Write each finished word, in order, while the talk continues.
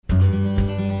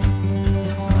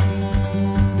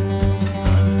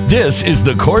This is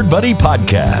the Chord Buddy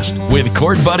Podcast with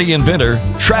Chord Buddy inventor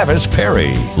Travis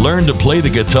Perry. Learn to play the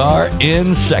guitar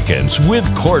in seconds with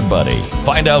Chord Buddy.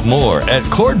 Find out more at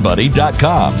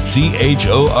chordbuddy.com.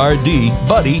 CHORD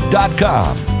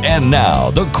buddy.com. And now,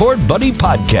 the Chord Buddy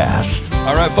Podcast.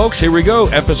 All right, folks, here we go.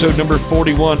 Episode number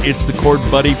 41. It's the Chord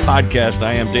Buddy Podcast.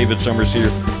 I am David Summers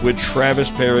here with Travis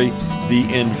Perry, the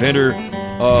inventor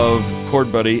of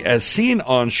Chord Buddy, as seen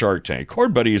on Shark Tank.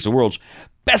 Chord Buddy is the world's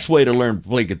best way to learn to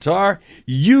play guitar.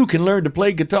 You can learn to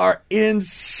play guitar in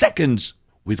seconds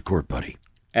with Chord Buddy.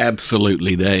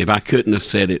 Absolutely, Dave. I couldn't have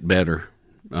said it better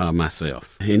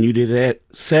myself. And you did an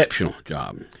exceptional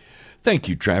job. Thank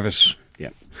you, Travis. Yeah.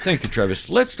 Thank you, Travis.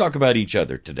 Let's talk about each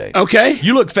other today. Okay.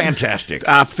 You look fantastic.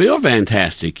 I feel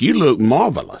fantastic. You look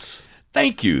marvelous.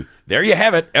 Thank you. There you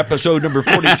have it. Episode number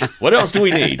 40. What else do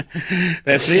we need?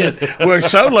 That's it. We're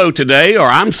solo today, or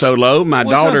I'm solo. My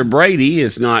daughter Brady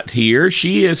is not here.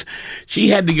 She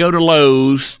had to go to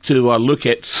Lowe's to look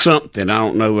at something. I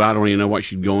don't even know what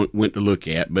she went to look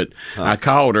at. But I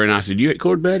called her and I said, "You at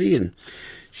Chord Buddy?" And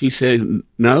she said,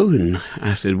 "No." And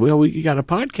I said, "Well, we got a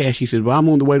podcast." She said, "Well, I'm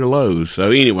on the way to Lowe's."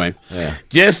 So anyway,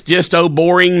 just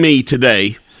boring me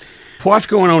today. What's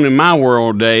going on in my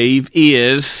world, Dave,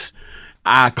 is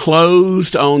I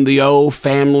closed on the old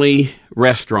family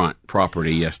restaurant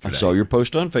property yesterday. I saw your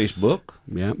post on Facebook.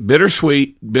 Yeah,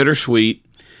 bittersweet. A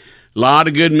lot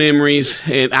of good memories,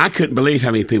 and I couldn't believe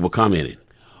how many people commented.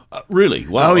 Really?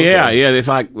 Wow. Oh, yeah. It's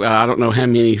like, I don't know how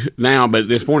many now, but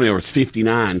this morning there was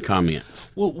 59 comments.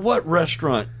 Well, what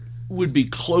restaurant would be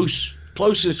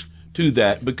closest to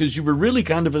that? Because you were really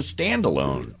kind of a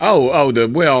standalone.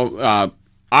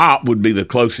 Opp would be the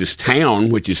closest town,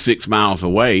 which is 6 miles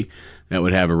away, that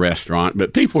would have a restaurant.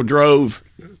 But people drove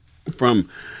from,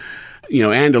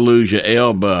 Andalusia,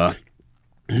 Elba,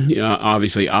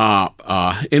 obviously Opp,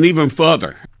 and even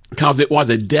further, because it was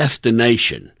a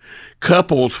destination.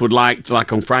 Couples would like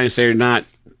on Friday and Saturday night,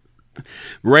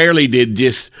 rarely did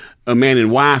just a man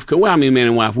and wife come. Well, man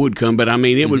and wife would come, but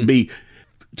it would be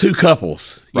two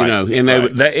couples,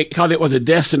 and because it was a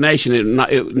destination.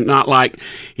 Not like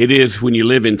it is when you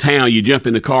live in town. You jump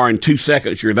in the car in 2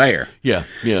 seconds, you're there. Yeah.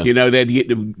 They'd get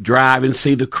to drive and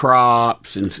see the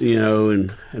crops, and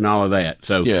and all of that.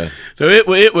 So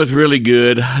it was really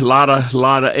good. A lot of,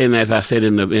 and as I said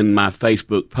in my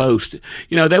Facebook post,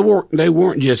 they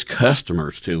weren't just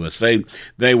customers to us.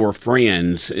 They were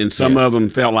friends, and some of them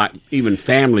felt like even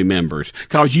family members,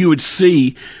 because you would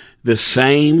see the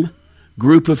same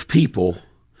group of people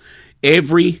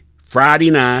every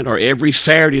Friday night or every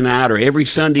Saturday night or every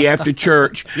Sunday after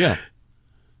church.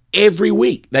 Every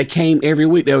week. They came every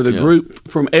week. There was a group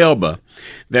from Elba,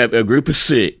 a group of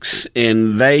 6,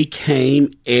 and they came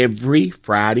every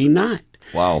Friday night.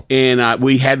 Wow. And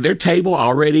we had their table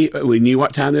already. We knew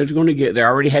what time they were going to get. They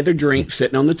already had their drinks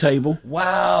sitting on the table.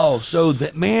 Wow. So,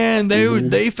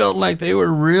 they felt like they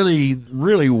were really,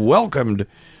 really welcomed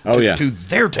to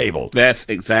their table. That's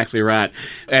exactly right.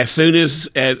 As soon as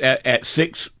at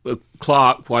 6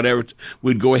 o'clock, whatever,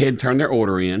 we'd go ahead and turn their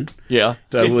order in. Yeah.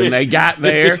 So when they got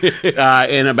there,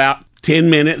 in about 10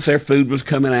 minutes, their food was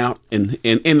coming out, and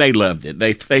they loved it.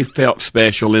 They felt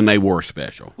special, and they were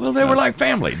special. Well, they were like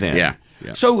family then. Yeah.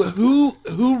 So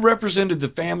who represented the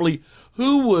family?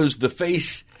 Who was the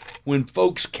face when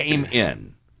folks came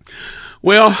in?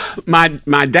 Well,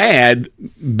 my dad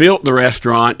built the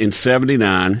restaurant in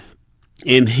 1979,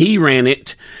 and he ran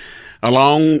it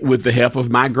along with the help of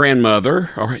my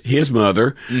grandmother, or his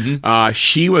mother. Mm-hmm.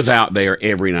 She was out there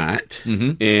every night,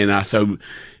 and so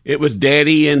it was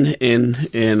Daddy and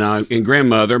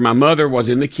grandmother. My mother was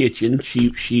in the kitchen.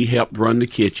 She helped run the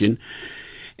kitchen,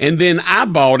 and then I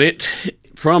bought it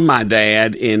from my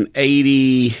dad in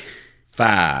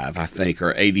 1985, I think, or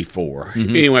 1984. Mm-hmm.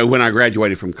 Anyway, when I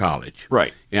graduated from college.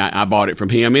 Right. Yeah, I bought it from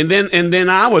him. And then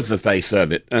I was the face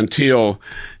of it until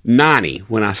 1990,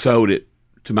 when I sold it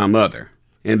to my mother.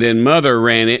 And then Mother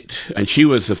ran it, and she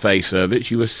was the face of it.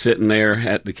 She was sitting there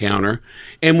at the counter.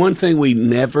 And one thing we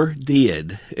never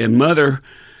did, and Mother,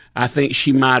 I think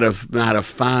she might have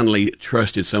finally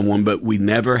trusted someone, but we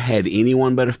never had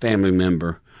anyone but a family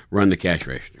member run the cash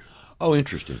register. Oh,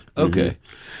 interesting. Okay.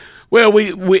 Mm-hmm. Well,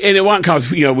 we and it wasn't because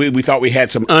we thought we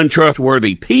had some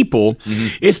untrustworthy people.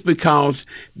 Mm-hmm. It's because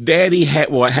Daddy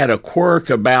had a quirk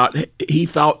about, he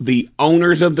thought the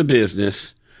owners of the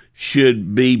business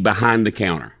should be behind the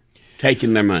counter,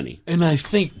 taking their money. And I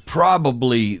think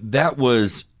probably that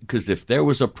was because if there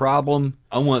was a problem,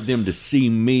 I want them to see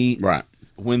me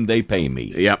when they pay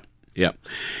me. Yep.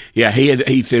 Yeah,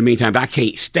 he said many times, I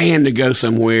can't stand to go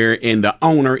somewhere and the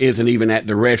owner isn't even at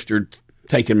the register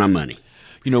taking my money.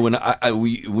 You know,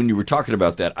 when you were talking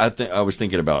about that, I was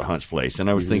thinking about Hunt's Place, and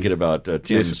I was thinking about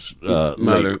Tim's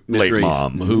late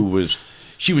mom, who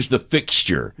she was the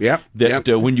fixture. Yep.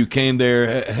 When you came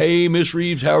there, hey, Miss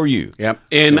Reeves, how are you? Yep.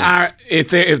 And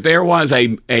if there was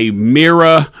a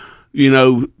Mira,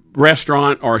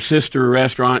 restaurant or sister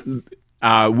restaurant,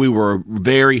 we were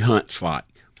very Hunts-like.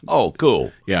 Oh,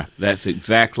 cool. Yeah, that's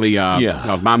exactly.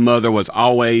 My mother was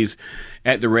always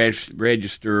at the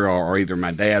register, or either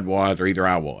my dad was, or either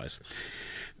I was.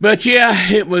 But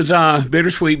yeah, it was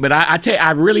bittersweet. But I tell you,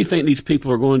 I really think these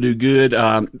people are going to do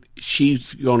good.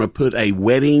 She's going to put a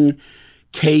wedding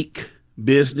cake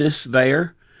business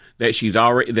there which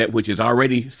is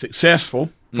already successful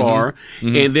for her.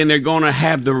 Mm-hmm. And then they're going to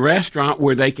have the restaurant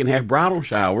where they can have bridal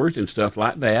showers and stuff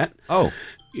like that. Oh,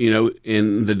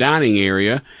 in the dining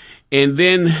area. And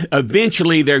then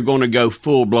eventually they're going to go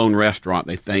full-blown restaurant,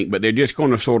 they think, but they're just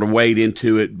going to sort of wade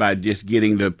into it by just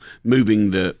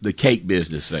moving the cake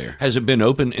business there. Has it been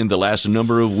open in the last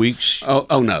number of weeks?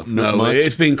 Oh no. Months?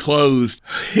 It's been closed.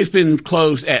 It's been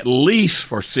closed at least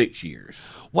for 6 years.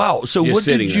 Wow. So what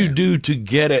did you do to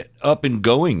get it up and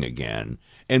going again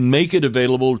and make it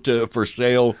available for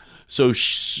sale?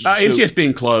 It's just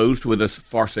been closed with a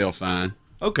for sale sign.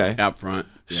 Okay. Out front.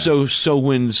 Yeah. So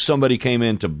when somebody came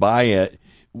in to buy it,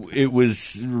 it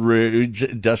was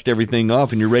dust everything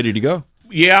off and you're ready to go?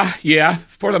 Yeah,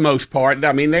 for the most part.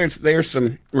 I mean, there's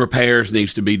some repairs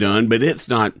needs to be done, but it's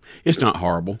not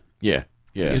horrible. Yeah.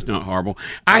 It's not horrible.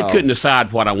 I couldn't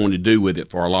decide what I wanted to do with it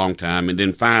for a long time, and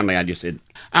then finally I just said,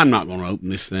 I'm not going to open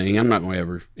this thing. I'm not going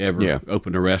to ever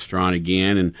open a restaurant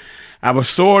again. And I was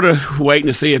sort of waiting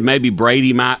to see if maybe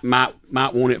Brady might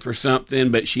want it for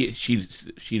something, but she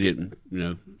didn't.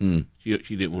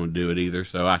 She didn't want to do it either.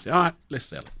 So I said, all right, let's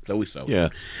sell it. So we sold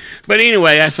it. But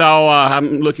anyway, that's all.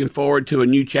 I'm looking forward to a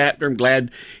new chapter. I'm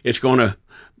glad it's going to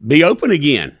be open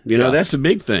again. That's the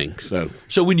big thing.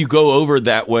 So when you go over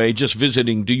that way, just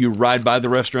visiting, do you ride by the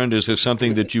restaurant? Is this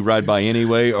something that you ride by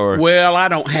anyway? Or well, I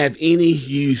don't have any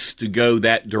use to go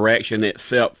that direction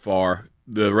except for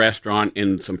the restaurant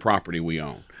and some property we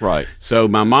own. Right. So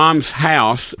my mom's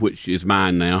house, which is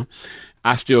mine now,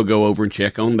 I still go over and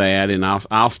check on that, and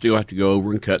I'll still have to go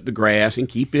over and cut the grass and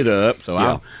keep it up. So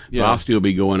I'll still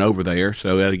be going over there.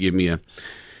 So that'll give me a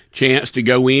chance to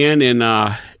go in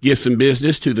and give some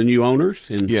business to the new owners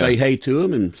and say hey to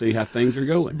them and see how things are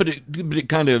going. But it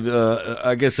kind of,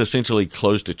 I guess, essentially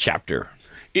closed a chapter.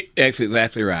 That's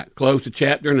exactly right. Closed a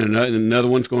chapter, and another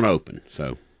one's going to open.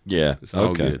 So yeah, it's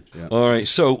all good. Yeah. All right.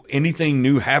 So anything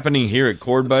new happening here at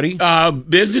Cord Buddy?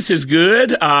 Business is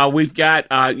good. We've got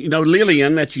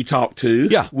Lillian that you talked to.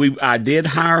 Yeah. I did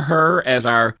hire her as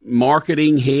our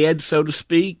marketing head, so to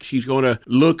speak. She's going to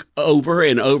look over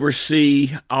and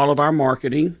oversee all of our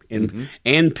marketing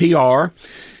and PR.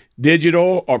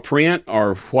 Digital or print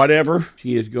or whatever,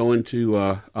 she is going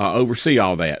to oversee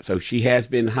all that. So she has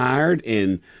been hired,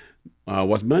 and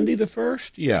was Monday the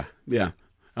 1st? Yeah.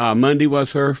 Monday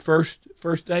was her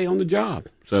first day on the job.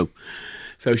 So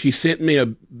she sent me a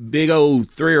big old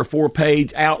 3 or 4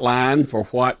 page outline for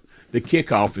what the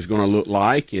kickoff is going to look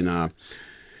like, and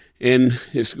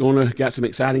it's going to got some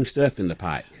exciting stuff in the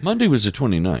pipe. Monday was the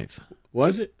 29th.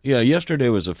 Was it? Yeah, yesterday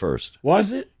was the 1st.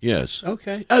 Was it? Yes.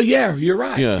 Okay. Oh, yeah, you're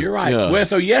right. Yeah, you're right. Yeah. Well,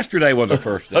 so yesterday was the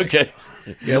first day. Okay.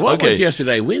 Yeah, what was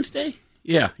yesterday? Wednesday?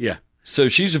 Yeah. So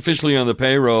she's officially on the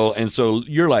payroll, and so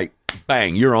you're like,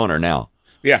 bang, you're on her now.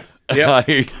 Yeah.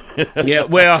 Yeah.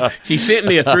 Well, she sent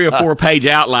me a 3 or 4 page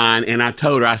outline, and I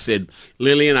told her, I said,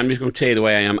 Lillian, I'm just going to tell you the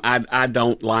way I am. I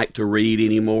don't like to read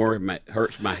anymore. It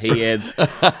hurts my head.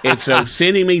 And so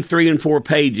sending me 3 and 4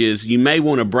 pages, you may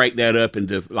want to break that up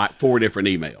into like 4 different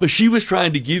emails. But she was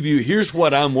trying to give you, here's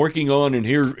what I'm working on, and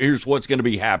here's what's going to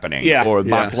be happening. Yeah. Or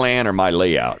my plan or my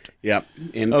layout. Yep.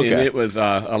 And it was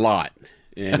a lot.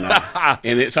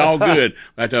 And it's all good.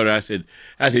 I told her, I said,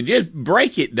 just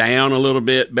break it down a little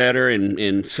bit better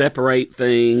and separate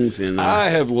things. And I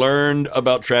have learned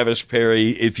about Travis Perry.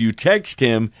 If you text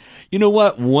him, you know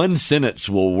what? 1 sentence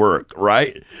will work,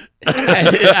 right?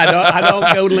 I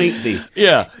don't go lengthy.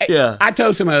 Yeah. I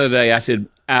told somebody the other day, I said,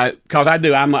 because I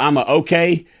do, I'm a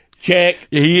okay. Check.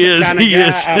 He is. Kind of he guy.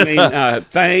 is. I mean,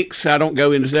 thanks. I don't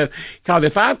go into stuff because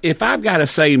if I've got to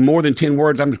say more than 10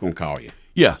 words, I'm just going to call you.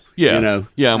 Yeah.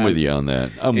 I'm with you on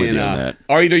that. I'm with you on that.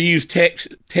 Or either use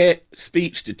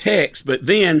speech to text, but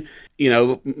then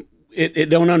it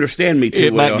don't understand me too well.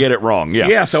 It might get it wrong. Yeah.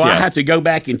 Yeah. So I have to go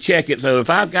back and check it. So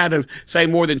if I've got to say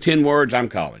more than 10 words, I'm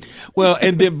calling you. Well,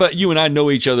 but you and I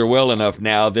know each other well enough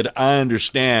now that I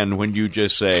understand when you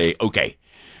just say okay.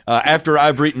 After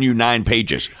I've written you 9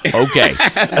 pages, okay.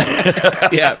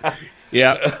 Yeah.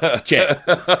 Yeah, check.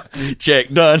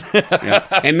 Check, done.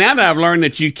 Yeah. And now that I've learned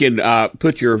that you can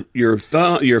put your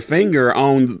finger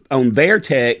on their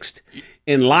text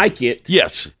and like it.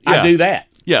 Yes. I do that.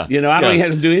 Yeah. You know, I don't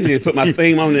even have to do anything to put my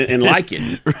theme on it and like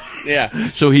it.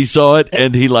 Yeah. So he saw it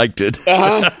and he liked it.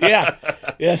 Yeah.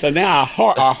 Yeah. So now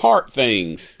I heart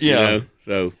things. Yeah. You know,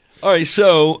 so. All right.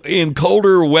 So in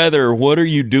colder weather, what are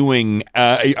you doing?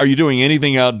 Are you doing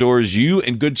anything outdoors? You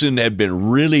and Goodson have been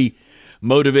really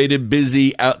motivated,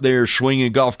 busy out there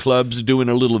swinging golf clubs, doing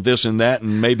a little this and that,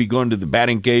 and maybe going to the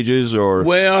batting cages or.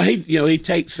 Well, he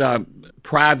takes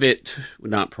private,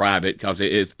 not private, because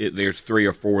there's 3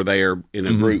 or 4 there in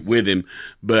a group with him,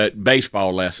 but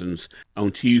baseball lessons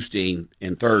on Tuesday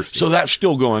and Thursday. So that's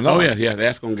still going on. Oh yeah,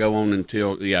 that's going to go on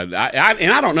until and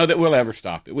I don't know that we'll ever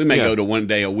stop it. We may go to 1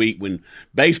 day a week when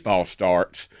baseball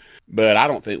starts, but I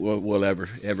don't think we'll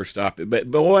ever stop it.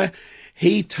 But boy,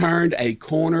 he turned a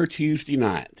corner Tuesday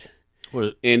night.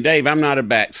 Well, and Dave, I'm not a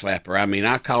backslapper. I mean,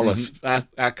 I call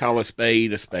a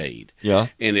spade a spade. Yeah.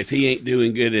 And if he ain't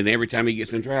doing good, and every time he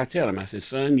gets in trouble, I tell him, I said,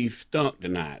 son, you stunk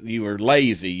tonight. You were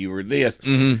lazy. You were this.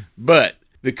 Mm-hmm. But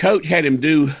the coach had him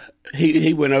do.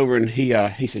 He went over and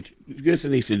he said,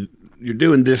 Goodson, he said, you're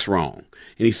doing this wrong.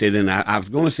 And he said, and I was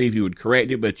going to see if you would correct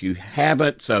it, but you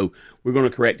haven't, so we're going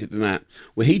to correct it tonight.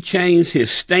 Well, he changed his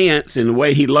stance and the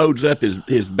way he loads up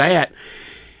his bat.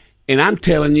 And I'm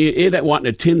telling you, it wasn't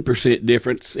a 10%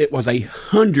 difference. It was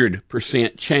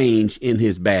 100% change in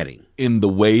his batting. In the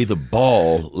way the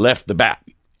ball left the bat.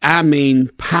 I mean,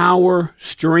 power,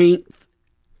 strength,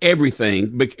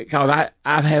 everything. Because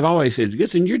I have always said,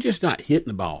 Goodson, you're just not hitting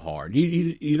the ball hard.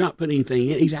 You're not putting anything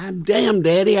in. He said, I'm damn,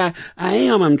 Daddy, I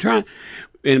am. I'm trying.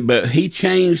 But he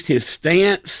changed his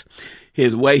stance,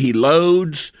 his way he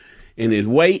loads, and his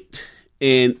weight.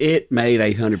 And it made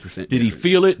 100%. Did he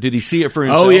feel it? Did he see it for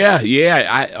himself? Oh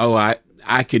yeah.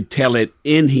 I could tell it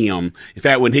in him. In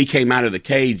fact, when he came out of the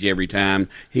cage every time,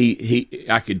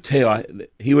 I could tell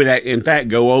he would, in fact,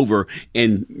 go over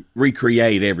and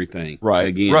recreate everything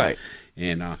again. Right.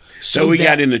 And so we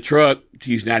got in the truck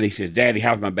Tuesday night. He said, "Daddy,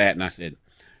 how's my bat?" And I said,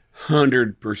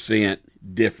 100%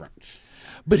 difference.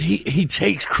 But he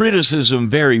takes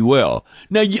criticism very well.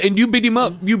 Now, you beat him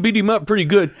up. You beat him up pretty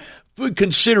good.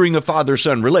 Considering a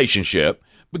father-son relationship,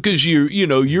 because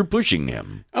you're pushing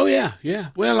him. Oh yeah.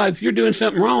 Well, if you're doing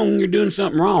something wrong, you're doing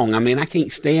something wrong. I mean, I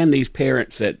can't stand these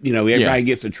parents that everybody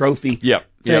gets a trophy. Yep.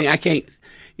 I can't.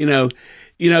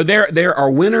 There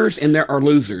are winners and there are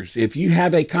losers. If you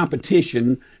have a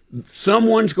competition,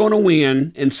 someone's going to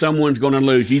win and someone's going to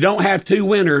lose. You don't have 2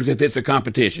 winners if it's a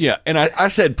competition. Yeah, and I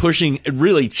said pushing,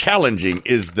 really challenging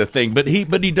is the thing, but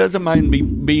he doesn't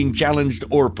mind being challenged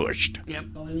or pushed. Yep.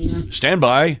 Stand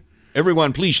by.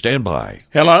 Everyone, please stand by.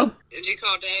 Hello? Did you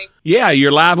call Dave? Yeah,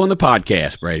 you're live on the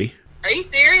podcast, Brady. Are you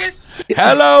serious?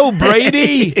 Hello,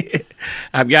 Brady.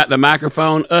 I've got the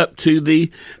microphone up to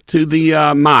the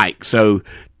mic, so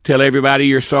tell everybody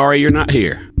you're sorry you're not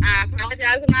here. I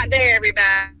apologize, I'm not there,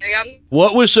 everybody.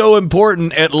 What was so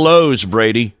important at Lowe's,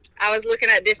 Brady? I was looking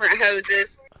at different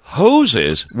hoses.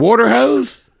 Hoses? Water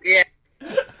hose? Yeah.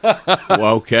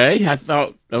 Well, okay. I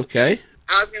thought, okay.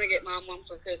 I was going to get Mom one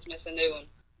for Christmas, a new one.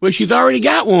 Well, she's already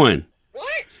got one.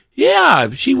 What? Yeah,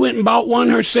 she went and bought one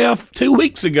herself 2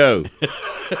 weeks ago.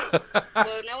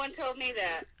 Well, no one told me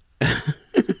that.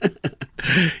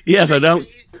 Yeah, so don't.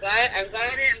 I'm glad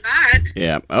I didn't buy it.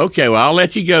 Yeah, okay, well, I'll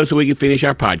let you go so we can finish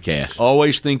our podcast.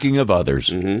 Always thinking of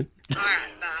others. Mm-hmm. All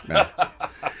right,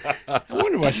 bye. I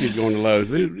wonder why she's going to Lowe's.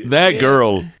 That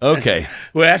girl. Okay.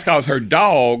 Well, that's because her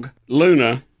dog,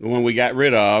 Luna, the one we got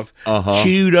rid of,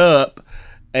 chewed up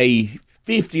a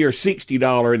 $50 or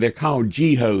 $60. They're called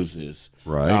G hoses,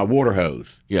 right? Water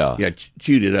hose. Yeah,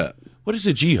 chewed it up. What is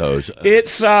a G hose?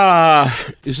 It's not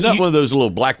one of those little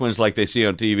black ones like they see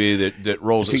on TV that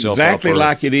rolls itself up. Exactly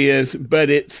like it is, but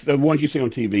it's the ones you see on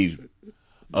TVs.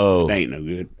 Oh, they ain't no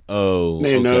good. Oh,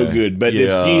 they're no good. But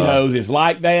this G hose is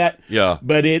like that. Yeah,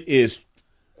 but it is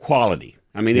quality.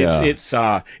 I mean, it's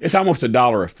almost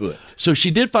 $1 a foot. So she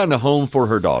did find a home for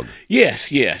her dog. Yes.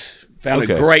 Found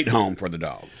a great home for the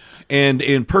dog. And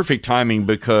in perfect timing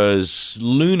because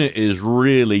Luna is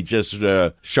really just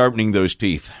sharpening those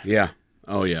teeth. Yeah.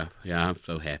 Oh, yeah. Yeah, I'm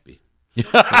so happy.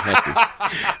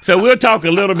 So we'll talk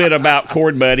a little bit about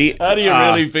Cord Buddy. How do you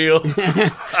really feel?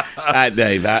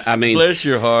 Dave, I mean. Bless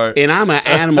your heart. And I'm an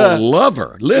animal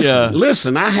lover.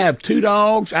 Listen, I have 2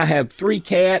 dogs. I have 3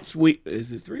 cats.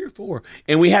 Is it 3 or 4?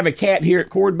 And we have a cat here at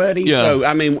Cord Buddy. Yeah. So,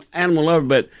 I mean, animal lover,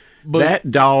 but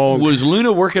that dog. Was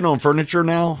Luna working on furniture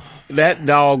now? That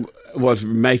dog was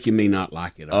making me not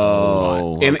like it a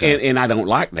whole lot. And I don't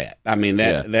like that. I mean,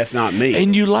 that's not me.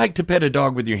 And you like to pet a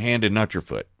dog with your hand and not your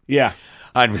foot. Yeah.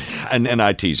 And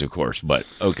ITs, of course, but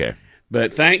okay.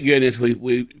 But thank goodness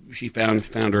she found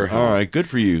her home. All right, good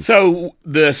for you. So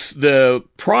the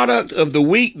product of the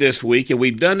week this week, and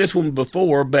we've done this one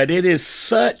before, but it is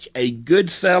such a good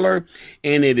seller,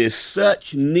 and it is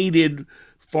such needed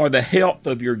for the health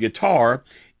of your guitar,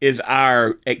 is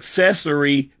our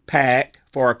accessory pack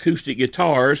for acoustic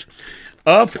guitars,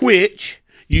 of which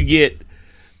you get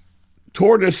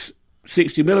tortoise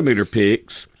 60 millimeter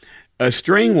picks, a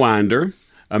string winder,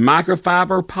 a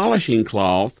microfiber polishing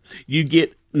cloth, you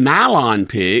get nylon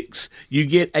picks, you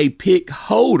get a pick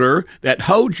holder that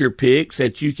holds your picks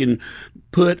that you can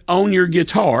put on your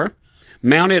guitar,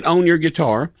 mount it on your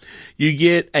guitar, you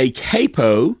get a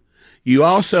capo, you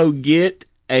also get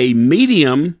a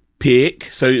medium pick,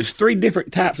 so it's 3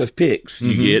 different types of picks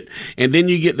you get, and then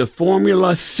you get the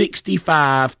Formula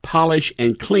 65 polish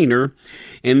and cleaner,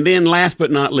 and then last but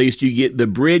not least, you get the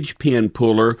bridge pin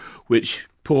puller, which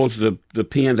pulls the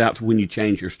pins out when you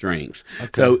change your strings.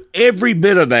 Okay. So every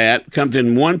bit of that comes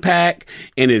in one pack,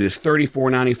 and it is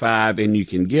 $34.95, and you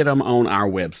can get them on our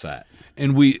website.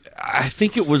 And I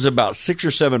think it was about 6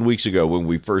 or 7 weeks ago when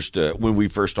we first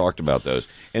talked about those,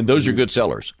 and those are good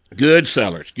sellers. Good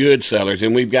sellers,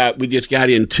 and we just got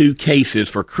in 2 cases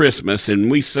for Christmas,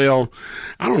 and we sell,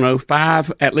 I don't know,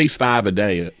 at least 5 a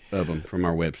day of them from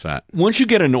our website. Once you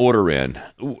get an order in,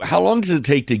 how long does it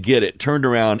take to get it turned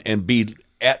around and be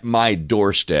at my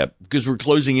doorstep? Because we're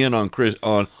closing in on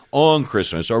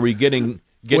Christmas. Are we getting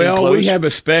close? We have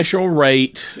a special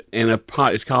rate and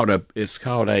it's called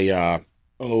a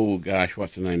oh gosh,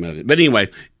 what's the name of it? But anyway,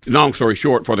 long story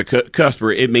short, for the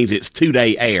customer, it means it's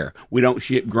 2-day air. We don't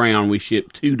ship ground, we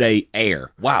ship 2-day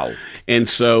air. Wow. And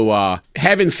so,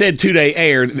 having said 2-day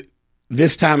air,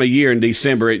 this time of year in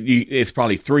December, it's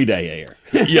probably 3-day air.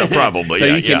 Yeah, probably. So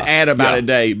you can add about a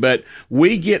day. But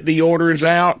we get the orders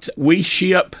out. We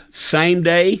ship same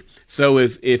day. So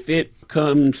if it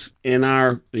comes in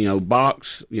our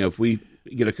box, if we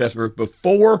get a customer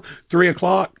before 3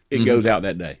 o'clock, it goes out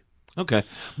that day. Okay,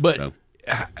 but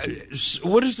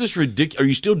what is this ridiculous? Are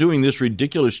you still doing this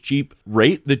ridiculous cheap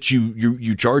rate that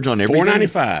you charge on everything?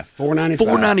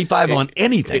 $4.95 on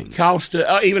anything. It costs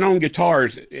even on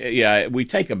guitars. Yeah, we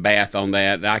take a bath on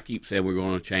that. I keep saying we're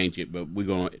going to change it, but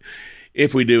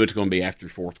if we do, it's going to be after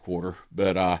fourth quarter.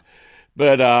 But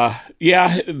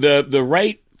yeah, the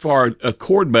rate for a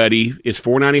Chord Buddy is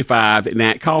 $4.95, and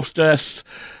that cost us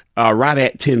right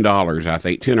at $10. I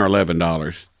think $10 or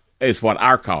 $11. Is what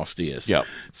our cost is. Yep.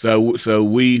 So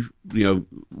we,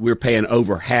 we're paying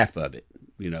over half of it,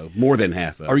 more than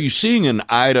half of it. Are you seeing an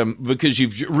item, because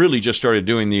you've really just started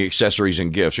doing the accessories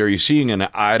and gifts, are you seeing an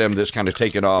item that's kind of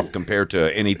taken off compared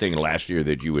to anything last year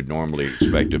that you would normally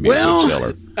expect to be a good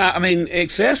seller? I mean,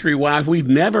 accessory-wise, we've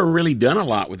never really done a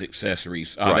lot with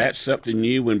accessories. Right. That's something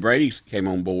new when Brady came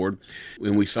on board,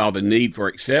 when we saw the need for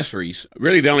accessories.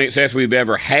 Really, the only accessory we've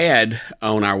ever had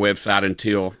on our website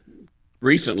until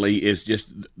recently is just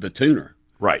the tuner.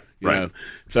 Right.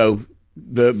 So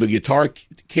the guitar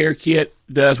care kit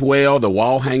does well. The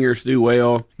wall hangers do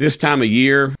well. This time of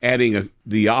year, adding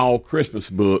the all Christmas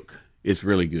book is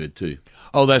really good too.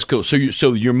 Oh, that's cool. So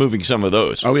you're moving some of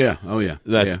those. Oh yeah.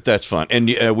 That's fun. And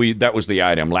that was the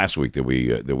item last week that we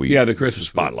the Christmas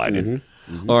spotlighted. Mm-hmm.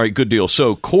 Mm-hmm. All right, good deal.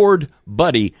 So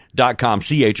ChordBuddy.com,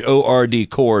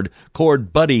 CHORD,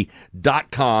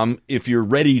 ChordBuddy.com. If you're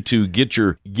ready to get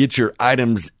your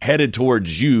items headed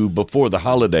towards you before the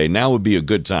holiday, now would be a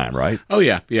good time, right? Oh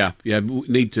yeah. We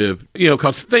need to,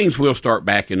 because things will start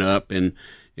backing up, and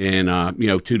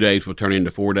 2 days will turn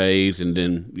into 4 days, and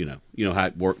then you know how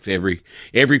it works every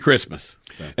Christmas.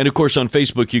 So. And of course, on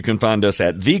Facebook, you can find us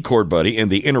at The Chord Buddy, and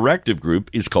the interactive group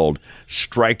is called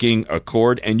Striking a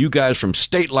Chord. And you guys from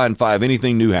State Line 5,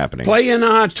 anything new happening?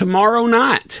 Playing tomorrow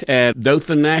night at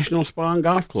Dothan National Spa and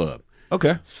Golf Club.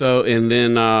 Okay. So, and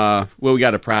then, we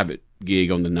got a private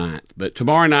gig on the 9th. But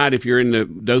tomorrow night, if you're in the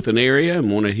Dothan area and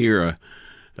want to hear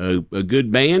a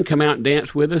good band, come out and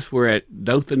dance with us. We're at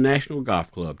Dothan National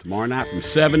Golf Club tomorrow night from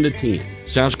 7 to 10.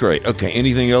 Sounds great. Okay,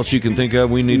 anything else you can think of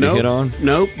we need to hit on?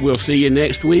 Nope. We'll see you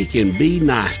next week, and be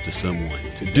nice to someone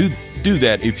today. Do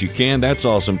that if you can. That's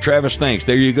awesome. Travis, thanks.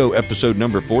 There you go, episode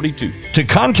number 42. To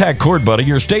contact Chord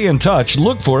Buddy or stay in touch,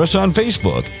 look for us on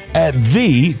Facebook at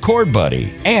The Chord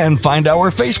Buddy and find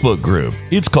our Facebook group.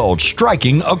 It's called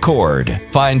Striking a Chord.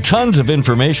 Find tons of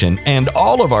information and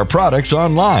all of our products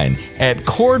online at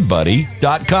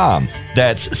ChordBuddy.com.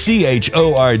 That's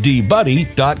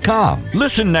CHORDBuddy.com.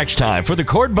 Listen next time for the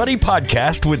Chord Buddy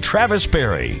Podcast with Travis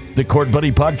Perry. The Chord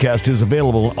Buddy Podcast is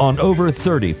available on over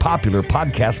 30 popular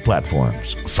podcast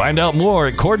platforms. Find out more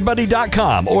at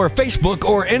ChordBuddy.com or Facebook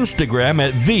or Instagram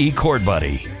at The Chord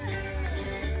Buddy.